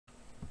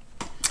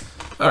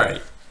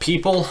Alright,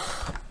 people,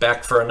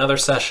 back for another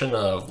session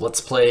of Let's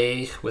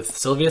Play with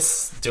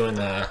Silveus, doing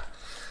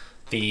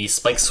the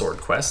Spike Sword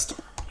quest,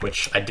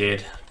 which I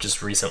did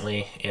just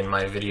recently in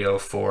my video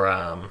for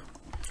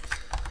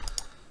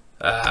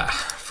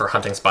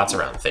hunting spots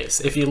around Face.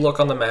 If you look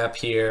on the map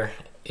here,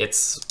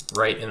 it's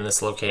right in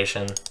this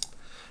location.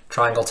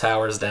 Triangle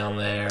Tower's down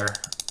there,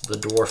 the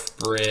Dwarf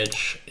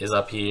Bridge is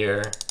up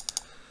here.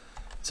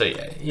 So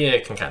yeah, you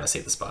can kind of see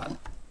the spot.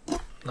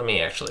 Let me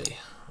actually...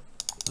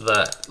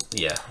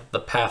 the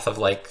path of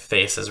like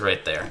Face is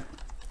right there.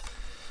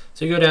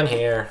 So you go down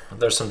here,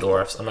 there's some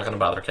dwarfs. I'm not going to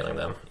bother killing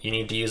them. You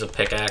need to use a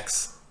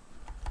pickaxe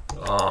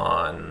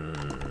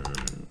on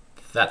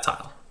that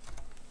tile.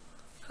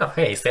 Oh,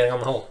 hey, he's standing on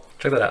the hole.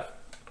 Check that out.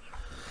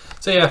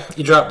 So yeah,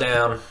 you drop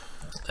down,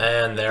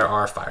 and there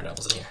are fire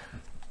devils in here.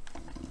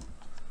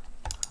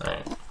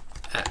 Alright.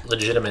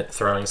 Legitimate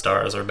throwing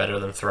stars are better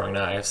than throwing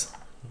knives,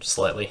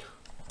 slightly.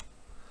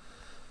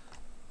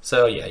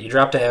 So yeah, you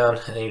drop down,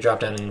 and then you drop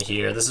down in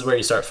here. This is where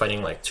you start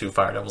fighting like 2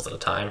 fire devils at a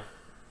time,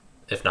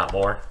 if not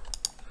more.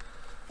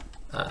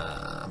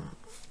 I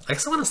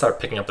guess I want to start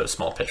picking up those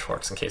small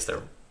pitchforks in case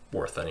they're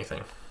worth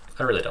anything.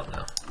 I really don't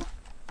know.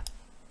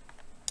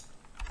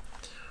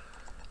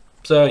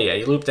 So yeah,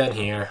 you loop down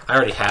here. I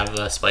already have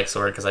the spike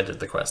sword because I did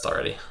the quest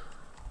already.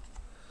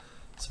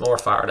 Some more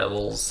fire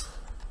devils.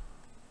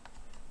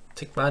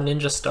 Take my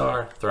ninja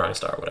star, throwing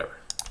star, whatever.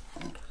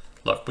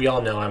 Look, we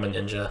all know I'm a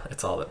ninja.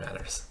 It's all that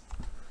matters.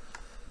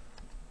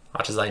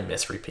 Watch as I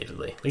miss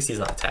repeatedly. At least he's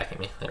not attacking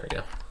me. There we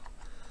go.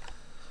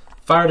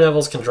 Fire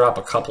devils can drop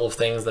a couple of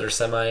things that are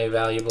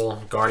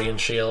semi-valuable. Guardian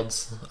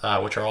shields,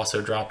 which are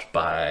also dropped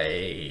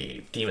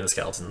by demon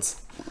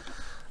skeletons.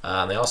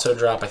 They also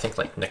drop, I think,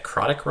 like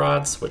necrotic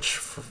rods, which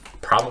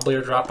probably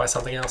are dropped by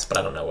something else, but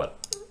I don't know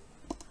what.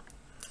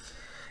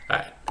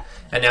 Alright.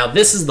 And now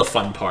this is the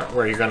fun part,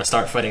 where you're going to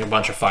start fighting a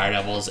bunch of fire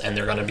devils, and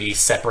they're going to be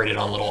separated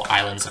on little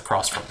islands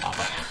across from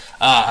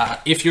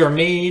lava. If you're a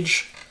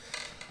mage...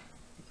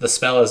 The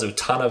spell is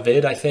Utana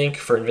Vid, I think,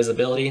 for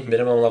invisibility,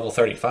 minimum level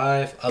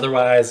 35.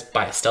 Otherwise,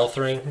 buy a stealth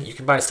ring. You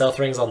can buy stealth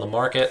rings on the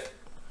market.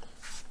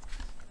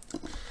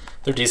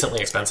 They're decently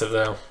expensive,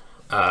 though.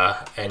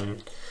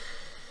 And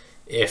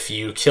if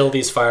you kill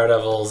these fire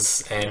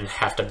devils and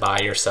have to buy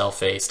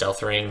yourself a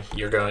stealth ring,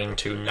 you're going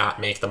to not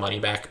make the money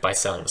back by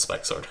selling the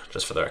spike sword,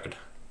 just for the record.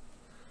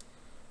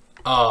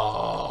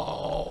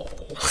 Oh,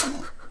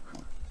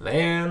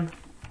 man.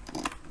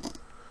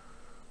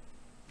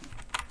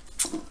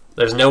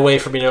 There's no way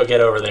for me to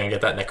get over there and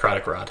get that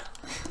necrotic rod.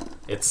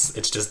 It's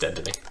just dead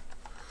to me.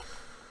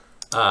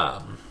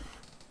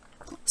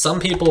 Some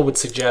people would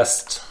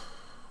suggest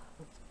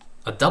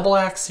a double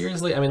axe,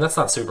 seriously? I mean, that's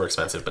not super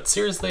expensive, but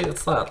seriously,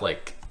 it's not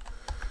like...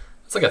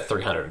 It's like a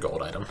 300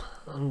 gold item.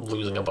 I'm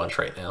losing a bunch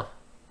right now.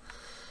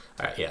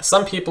 Alright, yeah,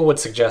 some people would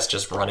suggest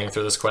just running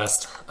through this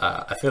quest.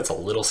 I think that's a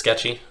little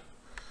sketchy.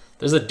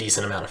 There's a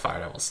decent amount of fire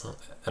devils,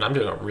 and I'm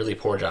doing a really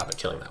poor job at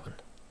killing that one.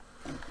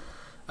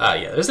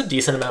 Yeah, there's a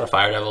decent amount of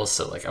fire devils,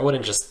 so like I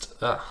wouldn't just...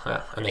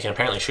 yeah, and they can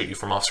apparently shoot you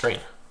from off screen.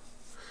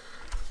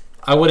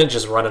 I wouldn't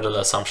just run into the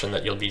assumption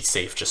that you'll be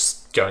safe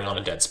just going on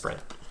a dead sprint.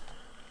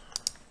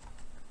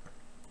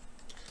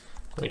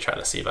 Let me try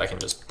to see if I can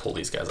just pull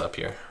these guys up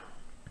here.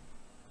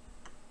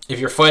 If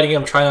you're fighting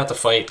them, try not to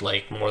fight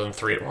like more than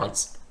 3 at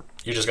once.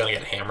 You're just going to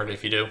get hammered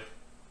if you do.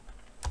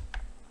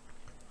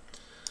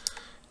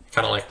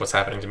 Kind of like what's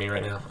happening to me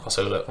right now.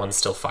 Also, that one's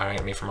still firing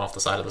at me from off the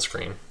side of the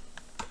screen.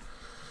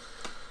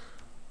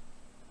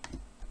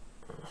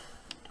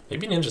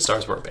 Maybe ninja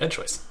stars were a bad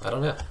choice. I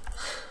don't know.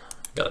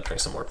 Gotta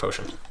drink some more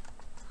potion.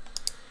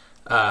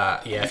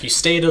 Yeah, if you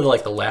stay to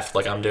like the left,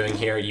 like I'm doing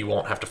here, you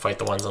won't have to fight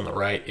the ones on the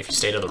right. If you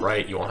stay to the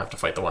right, you won't have to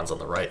fight the ones on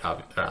the right.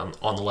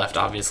 On the left,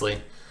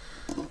 obviously.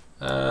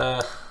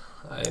 I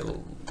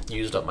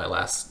used up my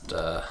last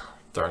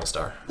throwing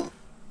star.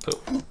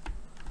 Poop.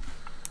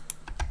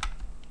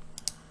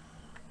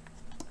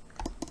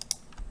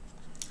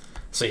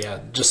 So yeah,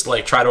 just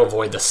like try to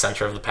avoid the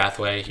center of the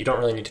pathway. You don't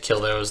really need to kill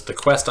those. The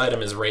quest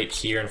item is right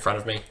here in front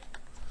of me.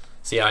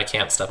 See how I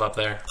can't step up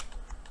there?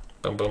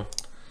 Boom, boom.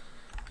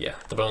 Yeah,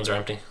 the bones are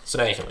empty. So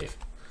now you can leave.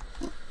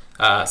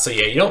 So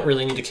yeah, you don't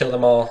really need to kill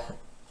them all.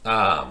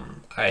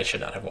 I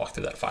should not have walked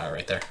through that fire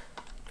right there.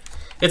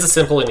 It's a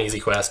simple and easy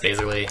quest,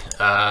 basically,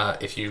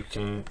 if you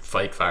can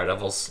fight fire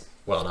devils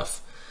well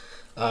enough.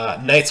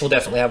 Knights will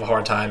definitely have a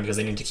hard time because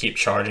they need to keep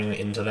charging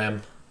into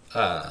them.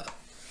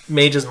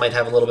 Mages might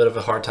have a little bit of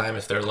a hard time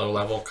if they're low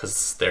level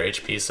because their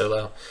HP is so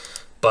low.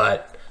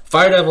 But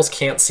fire devils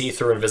can't see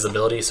through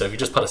invisibility, so if you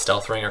just put a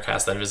stealth ring or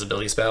cast that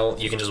invisibility spell,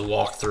 you can just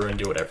walk through and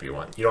do whatever you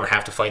want. You don't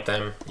have to fight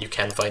them. You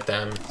can fight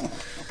them.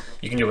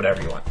 You can do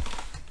whatever you want.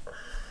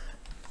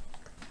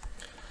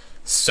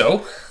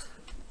 So,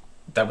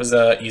 that was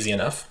easy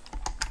enough,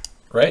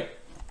 right?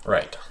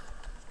 Right.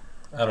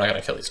 I'm not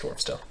going to kill these dwarves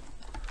still.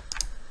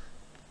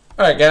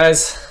 Alright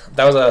guys,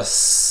 that was a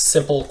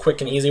simple, quick,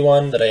 and easy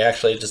one that I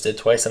actually just did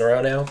twice in a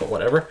row now, but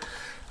whatever.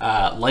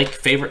 Like,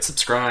 favorite,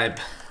 subscribe,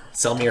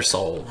 sell me your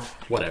soul,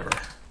 whatever.